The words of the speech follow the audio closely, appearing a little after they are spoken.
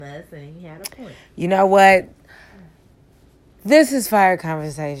And he had a point. You know what? This is Fire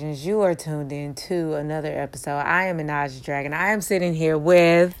Conversations. You are tuned in to another episode. I am Anaja Dragon. I am sitting here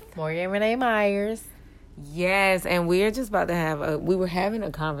with Morgan Renee Myers. Yes, and we are just about to have we were having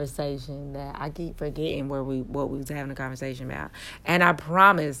a conversation that I keep forgetting what we was having a conversation about. And I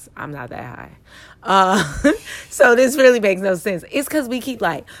promise I'm not that high. So this really makes no sense. It's because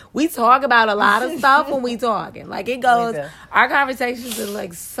we talk about a lot of stuff when we talking. Like it goes, our conversations are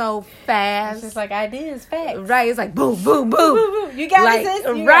like so fast. It's just like ideas, facts. Right, it's like boom, boom, boom. Boom, boom. You got it,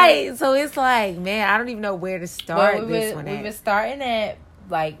 sis. Right, so it's like, man, I don't even know where to start this one at. We were starting at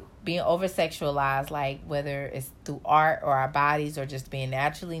like being over-sexualized, like whether it's through art or our bodies or just being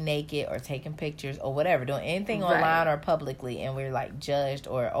naturally naked or taking pictures or whatever, doing anything online or publicly, and we're like judged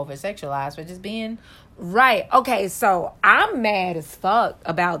or over-sexualized for just being... Right. Okay, so I'm mad as fuck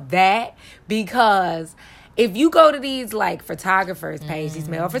about that because... If you go to these, like, photographers' page, these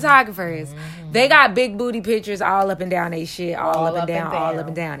male photographers, they got big booty pictures all up and down they shit, all up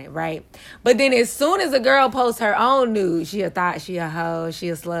and down it, right? But then as soon as a girl posts her own nude, she a thought, she a hoe, she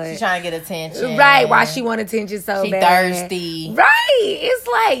a slut. She trying to get attention. Right, why she want attention so she bad. She thirsty. Right. It's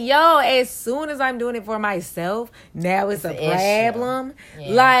like, yo, as soon as I'm doing it for myself, now it's a problem.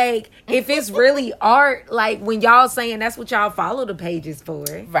 Yeah. Like, if it's really art, like, when y'all saying that's what y'all follow the pages for.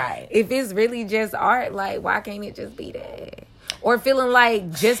 Right. If it's really just art, like, why can't it just be that? Or feeling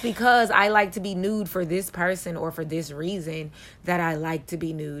like just because I like to be nude for this person or for this reason that I like to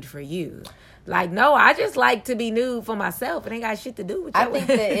be nude for you. Like, no, I just like to be nude for myself. It ain't got shit to do with you. I think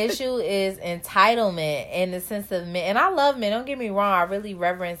the issue is entitlement in the sense of men. And I love men. Don't get me wrong. I really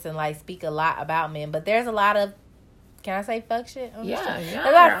reverence and like speak a lot about men. But there's a lot of, can I say fuck shit? Yeah.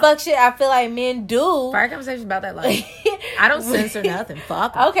 A lot of fuck shit I feel like men do. Fire conversation about that. Like, I don't censor nothing.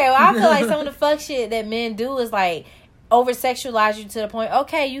 Fuck. Okay, well, I feel like some of the fuck shit that men do is like over-sexualize you to the point,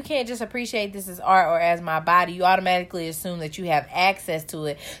 okay, you can't just appreciate this as art or as my body. You automatically assume that you have access to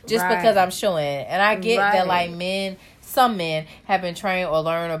it just because I'm showing it. And I get that, like, some men have been trained or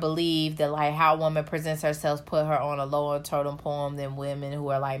learned or believe that, like, how a woman presents herself put her on a lower totem pole than women who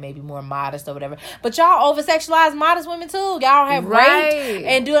are, like, maybe more modest or whatever. But y'all over-sexualize modest women, too. Y'all have raped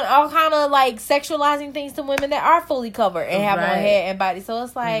and doing all kind of, like, sexualizing things to women that are fully covered and have on head and body. So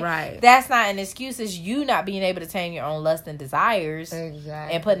it's like, that's not an excuse. It's you not being able to tame your own lust and desires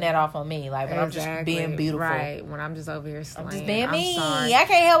and putting that off on me. Like, when I'm just being beautiful. Right. When I'm just over here slaying. I'm just being me. I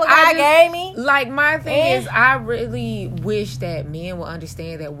can't help what God gave me. Like, my thing is, I really wish that men will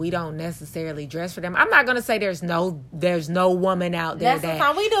understand that we don't necessarily dress for them. I'm not gonna say there's no woman out there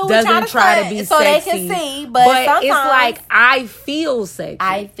that we do. doesn't try to be so sexy, they can see. But sometimes it's like I feel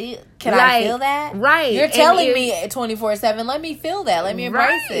sexy. Can I feel that? Right. You're telling me 24/7. Let me feel that. Let me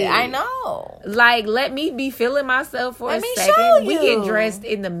embrace it. I know. Like, let me be feeling myself for a second. Show you. We get dressed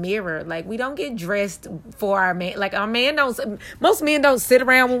in the mirror. Like, we don't get dressed for our man. Like, our man don't. Most men don't sit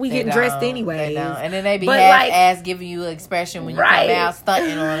around when we get dressed anyway. And then they be half-ass giving you an expression when you come out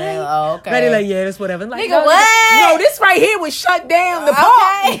stunting on it. Oh, okay. But they like, yeah, that's whatever. Like, nigga, what? No, this right here was shut down the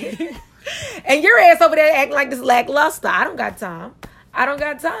park. And your ass over there acting like this lackluster. I don't got time.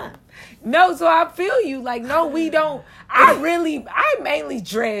 No, so I feel you. Like, no, we don't. I mainly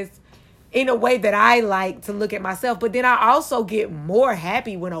dress in a way that I like to look at myself. But then I also get more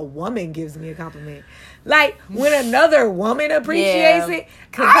happy when a woman gives me a compliment. Like, when another woman appreciates it.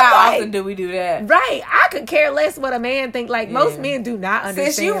 Because how often do we do that? Right. I could care less what a man think. Like, most men do not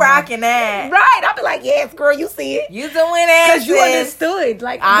understand. Since you rocking that. Right. I'll be like, yes, girl, you see it. You doing that. Because you understood.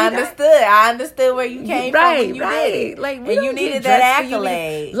 Like, I understood where you came from when you did it. Like, and you needed that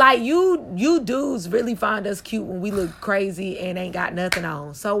accolade. Like, you dudes really find us cute when we look crazy and ain't got nothing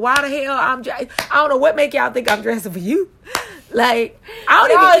on. So why the hell I don't know what make y'all think I'm dressing for you. Like,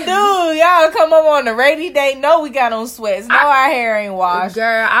 y'all come up on the rainy day. No, we got on sweats. No, our hair ain't washed.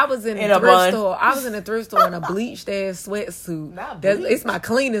 Girl, I was in a thrift store. I was in a thrift store in a bleached ass sweatsuit. It's my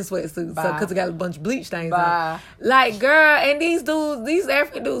cleaning sweatsuit, because it got a bunch of bleach stains on it. Like, girl, and these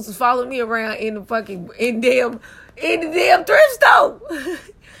African dudes was following me around in the damn thrift store.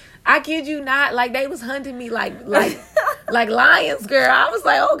 I kid you not. Like, they was hunting me like lions, girl. I was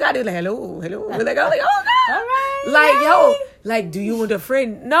like, oh God, they're like, hello. Like, I was like, oh God. All right. Like, yo, like, do you want a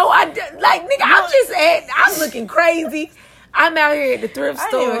friend? No, nigga, I'm looking crazy. I'm out here at the thrift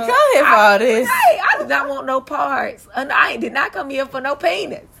store. I didn't even come here for all this. I did not want no parts. And I did not come here for no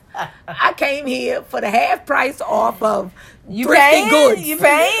penis. I came here for the half price off of thrifty goods. You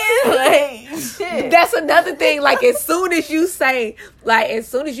paying? That's another thing. Like, as soon as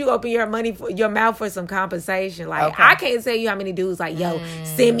you open your mouth for some compensation, like, I can't tell you how many dudes like, yo,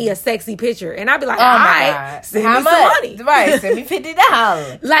 send me a sexy picture. And I'd be like, all right, send me some money. Right, send me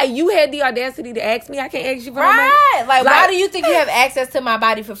 $50. Like, you had the audacity to ask me. I can't ask you for no money. Like, why do you think you have access to my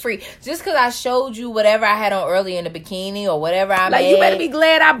body for free? Just because I showed you whatever I had on earlier in the bikini or whatever I made. You better be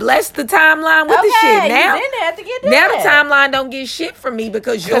glad I blessed the timeline with the shit. Now, you didn't have to get that. Now the timeline don't get shit from me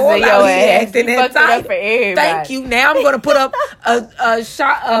because you're out here acting that tight. Thank you. Now I'm going to put up a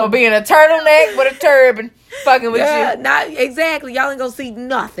shot. I'm going to be in a turtleneck with a turban. Fucking with you. Not exactly. Y'all ain't gonna see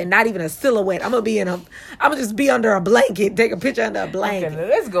nothing. Not even a silhouette. I'm gonna just be under a blanket. Take a picture under a blanket. Okay,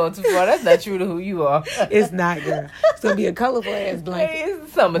 let's go too far. That's not true to who you are. It's not, girl. It's gonna be a colorful ass blanket.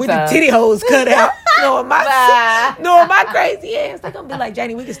 It's summertime. With the titty holes cut out. Knowing my crazy ass. They're gonna be like,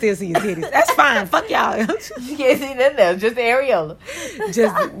 Janie, we can still see your titties. That's fine. Fuck y'all. You can't see nothing else. Just the areola.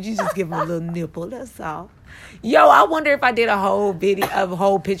 You just give them a little nipple. That's all. Yo, I wonder if I did a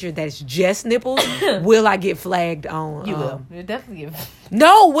whole picture that's just nipples, will I get flagged on? You will. You'll definitely get.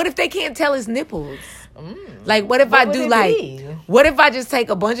 No, what if they can't tell it's nipples? Like, what if what if I just take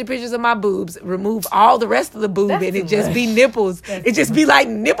a bunch of pictures of my boobs, remove all the rest of the boob, and it just be nipples? It just be like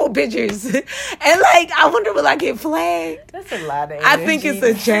nipple pictures. And like, I wonder, will I get flagged? That's a lot of energy. I think it's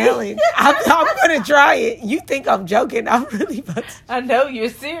a challenge. I'm going to try it. You think I'm joking. I'm really about to. I know you're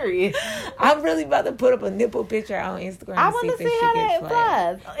serious. I'm really about to put up a nipple picture on Instagram. I want to see how that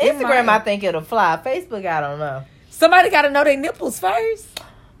flies. Instagram, I think it'll fly. Facebook, I don't know. Somebody got to know their nipples first.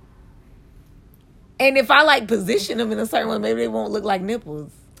 And if I like position them in a certain way, maybe they won't look like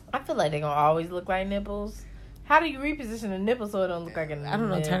nipples. I feel like they're going to always look like nipples. How do you reposition a nipple so it don't look like a nipple? I don't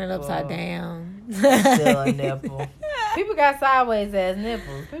know. Turn it upside down. Still a nipple. People got sideways ass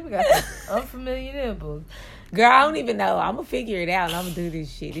nipples. People got unfamiliar nipples. Girl, I don't even know. I'm going to figure it out and I'm going to do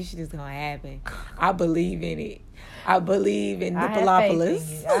this shit. This shit is going to happen. I believe in it. I believe in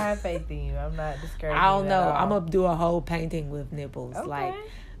Nippleopolis. I have faith in you. I'm not discouraged. I don't know. I'm going to do a whole painting with nipples. Okay.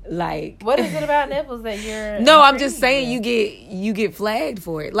 Like what is it about nipples that you're No, I'm just saying you get flagged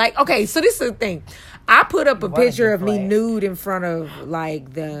for it. Like, okay, so this is the thing. I put up a picture of me nude in front of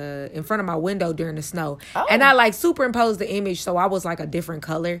my window during the snow. Oh. And I superimposed the image so I was like a different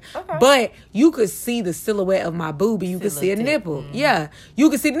color. Okay. But you could see the silhouette of my boob and you could see a nipple. Mm-hmm. Yeah. You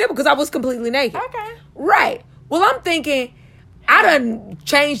could see the nipple because I was completely naked. Okay. Right. Well, I'm thinking I done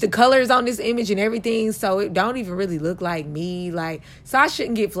changed the colors on this image and everything, so it don't even really look like me. So I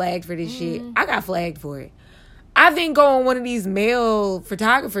shouldn't get flagged for this shit. I got flagged for it. I then go on one of these male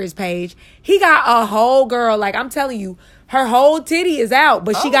photographers' page. He got a whole girl, I'm telling you, her whole titty is out,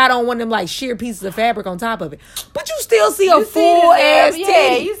 but she got on one of them sheer pieces of fabric on top of it. But you still see a full ass titty.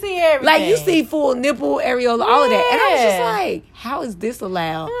 Yeah, you see everything. You see full nipple, areola, all of that. And I was just like, how is this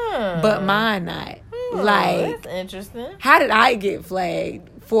allowed, but mine not? That's interesting. How did I get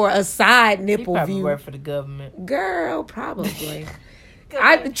flagged for a side nipple probably view? Work for the government, girl. Probably.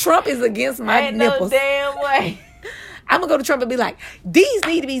 Trump is against my ain't nipples. No damn way. I'm gonna go to Trump and be like, these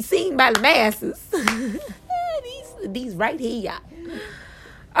need to be seen by the masses. these right here.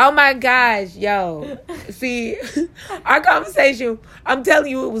 Oh my gosh, yo. See, our conversation. I'm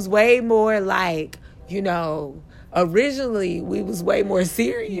telling you, it was way more originally we was way more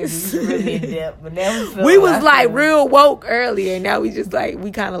serious. Really in depth, but now we was real woke earlier. Now we just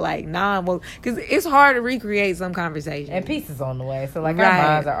we kind of non-woke because it's hard to recreate some conversation. And pieces on the way, so our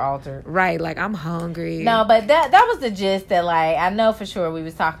minds are altered. Right, I'm hungry. No, but that was the gist that I know for sure we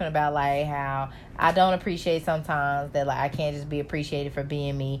was talking about how I don't appreciate sometimes that I can't just be appreciated for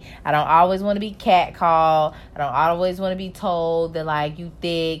being me. I don't always want to be catcalled. I don't always want to be told that you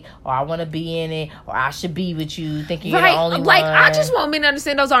thick or I want to be in it or I should be with you thinking you're the only one. I just want men to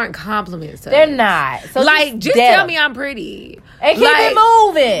understand those aren't compliments. They're not. So just tell me I'm pretty. And keep it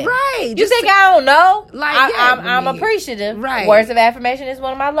moving. Right. You think I don't know? I'm appreciative. Right. Words of affirmation is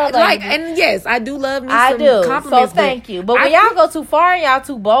one of my love languages. And yes, I do love me some compliments. So thank you. But when y'all go too far and y'all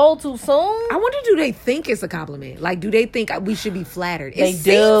too bold too soon. I wonder, do they think it's a compliment? Do they think we should be flattered? It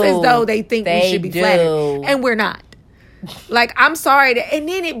seems as though they think we should be flattered. And we're not. I'm sorry. And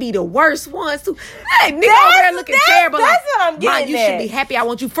then it be the worst ones too. Hey, nigga over there looking terrible. That's what I'm getting you should be happy. I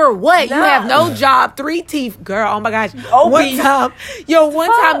want you for what? No. You have no job, 3 teeth. Girl, oh my gosh. One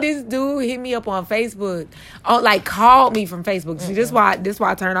time this dude hit me up on Facebook. Called me from Facebook. See, this is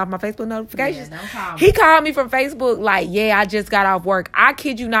why I turned off my Facebook notifications. Yeah, he called me from Facebook I just got off work. I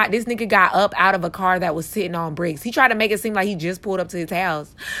kid you not, this nigga got up out of a car that was sitting on bricks. He tried to make it seem like he just pulled up to his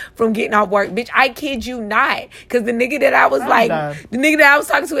house from getting off work. Bitch, I kid you not. Because the nigga that that I was the nigga that I was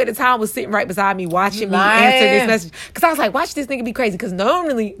talking to at the time was sitting right beside me watching me answer this message. Because I was like, watch this nigga be crazy. Because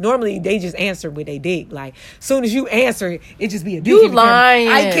normally they just answer with they dick. Like, as soon as you answer it just be a dick. You lying.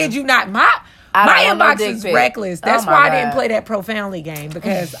 I kid you not. My inbox is reckless. That's why I didn't play that profoundly game,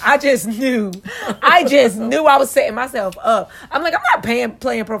 because I just knew I was setting myself up. I'm like, I'm not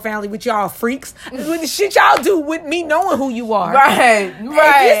playing profoundly with y'all freaks. With the shit y'all do with me knowing who you are. Right.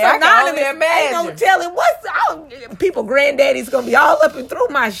 It's anonymous. Ain't no telling people granddaddy's gonna be all up and through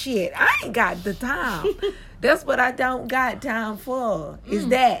my shit. I ain't got the time. That's what I don't got time for. Is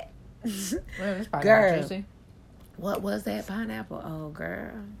that. Girl. What was that pineapple? Oh,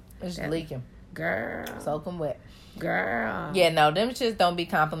 girl. It's leaking. Girl. Soak them wet. Girl. Yeah, no, them shits don't be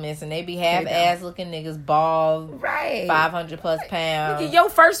compliments, and they be half-ass looking niggas, bald, right, 500 plus pounds. Nigga, your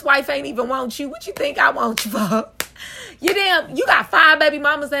first wife ain't even want you. What you think I want you for? You got 5 baby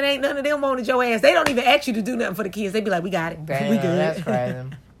mamas that ain't none of them wanted your ass. They don't even ask you to do nothing for the kids. They be like, we got it. Damn, we good. That's crazy.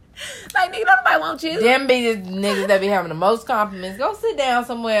 Like, nigga, nobody want you. Them be the niggas that be having the most compliments. Go sit down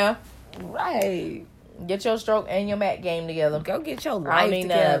somewhere. Right. Get your stroke and your mat game together. Go get your life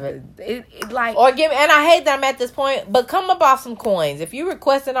together. And I hate that I'm at this point, but come up off some coins. If you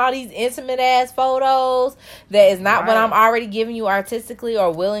requesting all these intimate ass photos that is not what I'm already giving you artistically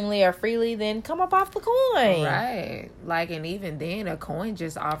or willingly or freely, then come up off the coin. Right. Like, and even then, a coin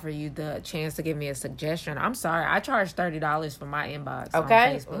just offer you the chance to give me a suggestion. I'm sorry, I charge $30 for my inbox on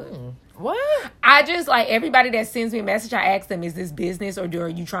Facebook. What? I just, like, everybody that sends me a message, I ask them, is this business or are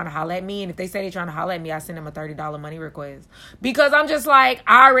you trying to holler at me? And if they say they're trying to holler at me, I send them a $30 money request. Because I'm just like,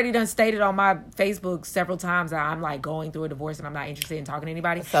 I already done stated on my Facebook several times that I'm, like, going through a divorce and I'm not interested in talking to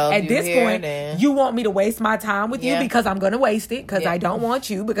anybody. So at this point, you want me to waste my time with you because I'm going to waste it because I don't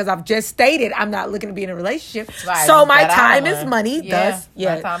want you, because I've just stated I'm not looking to be in a relationship. Right. So my time is money. Thus,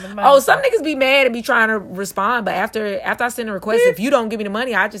 my time is money. Oh, some niggas be mad and be trying to respond, but after I send a request, if you don't give me the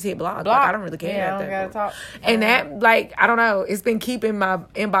money, I just hit block. Like, I don't really care. Yeah, I don't gotta talk. And that, like, I don't know. It's been keeping my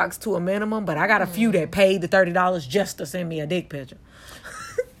inbox to a minimum, but I got a few that paid the $30 just to send me a dick picture.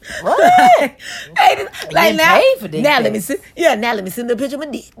 What? Now let me send the picture of my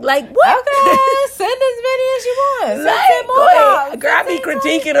dick. Like, what? Okay, send as many as you want. Like, go ahead. Girl, I be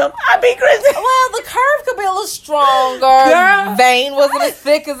critiquing them. Well, the curve could be a little stronger. Girl. Vein wasn't as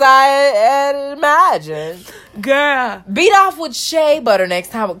thick as I had imagined. Girl, beat off with shea butter next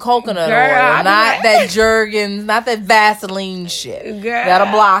time with coconut oil, not that Jergens, not that Vaseline shit. Girl, that'll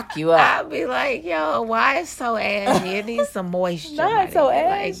block you up. I'll be like, yo, why it's so ashy? It needs some moisture. Not so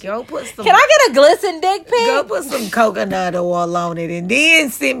ashy. Like, go put some. Can I get a glisten dick pic? Go put some coconut oil on it and then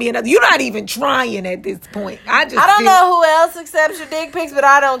send me another. You're not even trying at this point. I don't know who else accepts your dick pics, but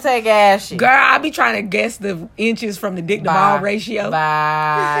I don't take ashy. Girl, I be trying to guess the inches from the dick to ball ratio.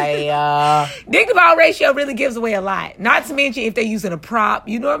 Dick to ball ratio really gives away a lot. Not to mention if they're using a prop,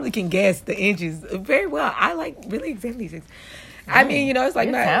 you normally can guess the inches very well. I like really examine these things. I mean, you know, it's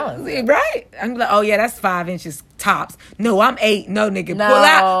like right. I'm like, oh yeah, that's 5 inches tops. No, I'm 8. No, nigga, pull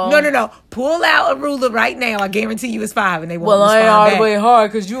out. No. Pull out a ruler right now. I guarantee you it's 5, and they won't. Well, I ain't all the way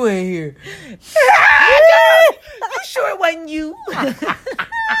hard because you ain't here. You sure it wasn't you?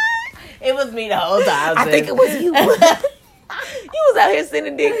 It was me the whole time. I think it was you. You was out here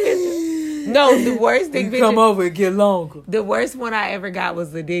sending dick pictures. No, the worst dick video. Come over and get longer. The worst one I ever got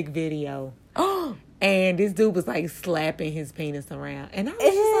was the dick video. And this dude was like slapping his penis around. And I was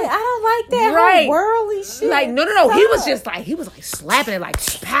just like, I don't like that whole whirly shit. Like, no. Stop. He was like slapping it like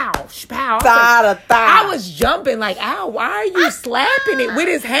spow. I was jumping like, ow, why are you slapping it with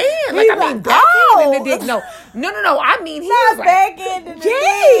his hand? Like, I mean, backhand in the dick. No. I mean, he was like, backhand in the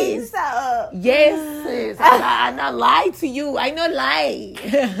dick. Yes. I not lie to you. I not lie.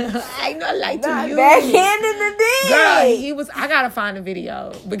 I not lie to you. Backhand in the dick. Girl, I gotta find a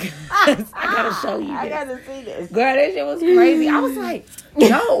video because I gotta show you. I gotta see this. Girl, that shit was crazy. I was like,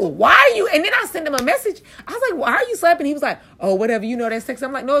 no, why are you? And then I sent him a message. I was like, why are you slapping? He was like, oh, whatever, you know that's sex.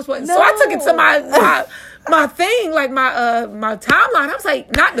 I'm like, no, it's what. No. So I took it to my thing, like my timeline. I was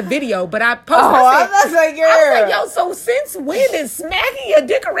like, not the video, but I posted. I was like, yo, so since when is smacking your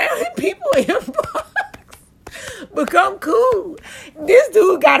dick around in people's inbox become cool? This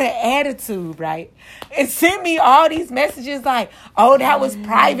dude got an attitude, right? And sent me all these messages like, oh, that was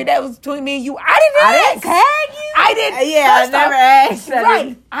private. That was between me and you. I didn't tag you. I didn't. Yeah, I never asked.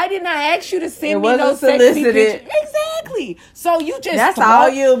 Right. I did not ask you to send me no sexy picture. Exactly. So you just. That's all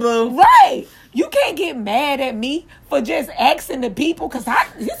you, boo. Right. You can't get mad at me for just asking the people, because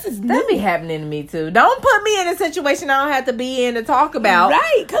this is new. That be happening to me too. Don't put me in a situation I don't have to be in to talk about.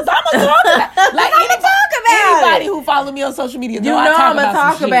 Right, because I'm going to talk about it. Like, I'm going to talk about anybody who follow me on social media, you know I'm going to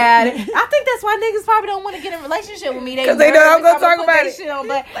talk about it. I think that's why niggas probably don't want to get in a relationship with me. Because they know I'm going to talk about it.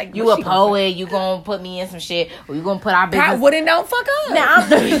 But like, you a poet, you going to put me in some shit, or you going to put our business. Well, then don't fuck up. Now, I'm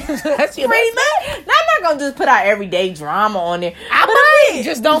not going to just put our everyday drama on there. I might.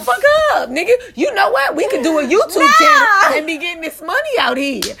 Just don't fuck up, nigga. You know what? We could do a YouTube channel and be getting this money out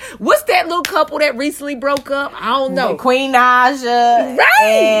here. What's that little couple that recently broke up? I don't know. Queen Naja. Right.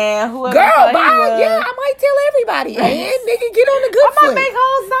 And whoever. Girl, I might tell everybody. And nigga, get on the good foot. I might make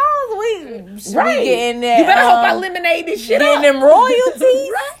whole songs. We getting that. You better hope I eliminate this shit getting them royalties.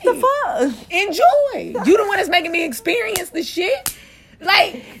 Right. The fuck? Enjoy. You the one that's making me experience the shit.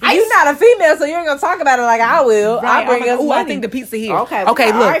 Like, you're not a female, so you ain't gonna talk about it like I will. Right. I bring us money. I think the pizza here. Okay,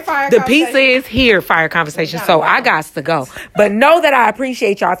 look, the pizza is here. Fire conversation. So I got to go, but know that I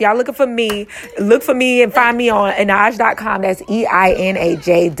appreciate y'all. If y'all looking for me, look for me and find me on Einaj.com. That's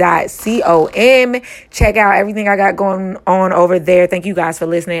EINAJ.com. Check out everything I got going on over there. Thank you guys for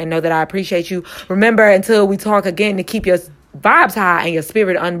listening, and know that I appreciate you. Remember, until we talk again, to keep your vibes high and your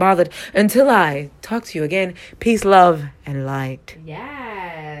spirit unbothered. Until I talk to you again, peace, love, and light. Yeah.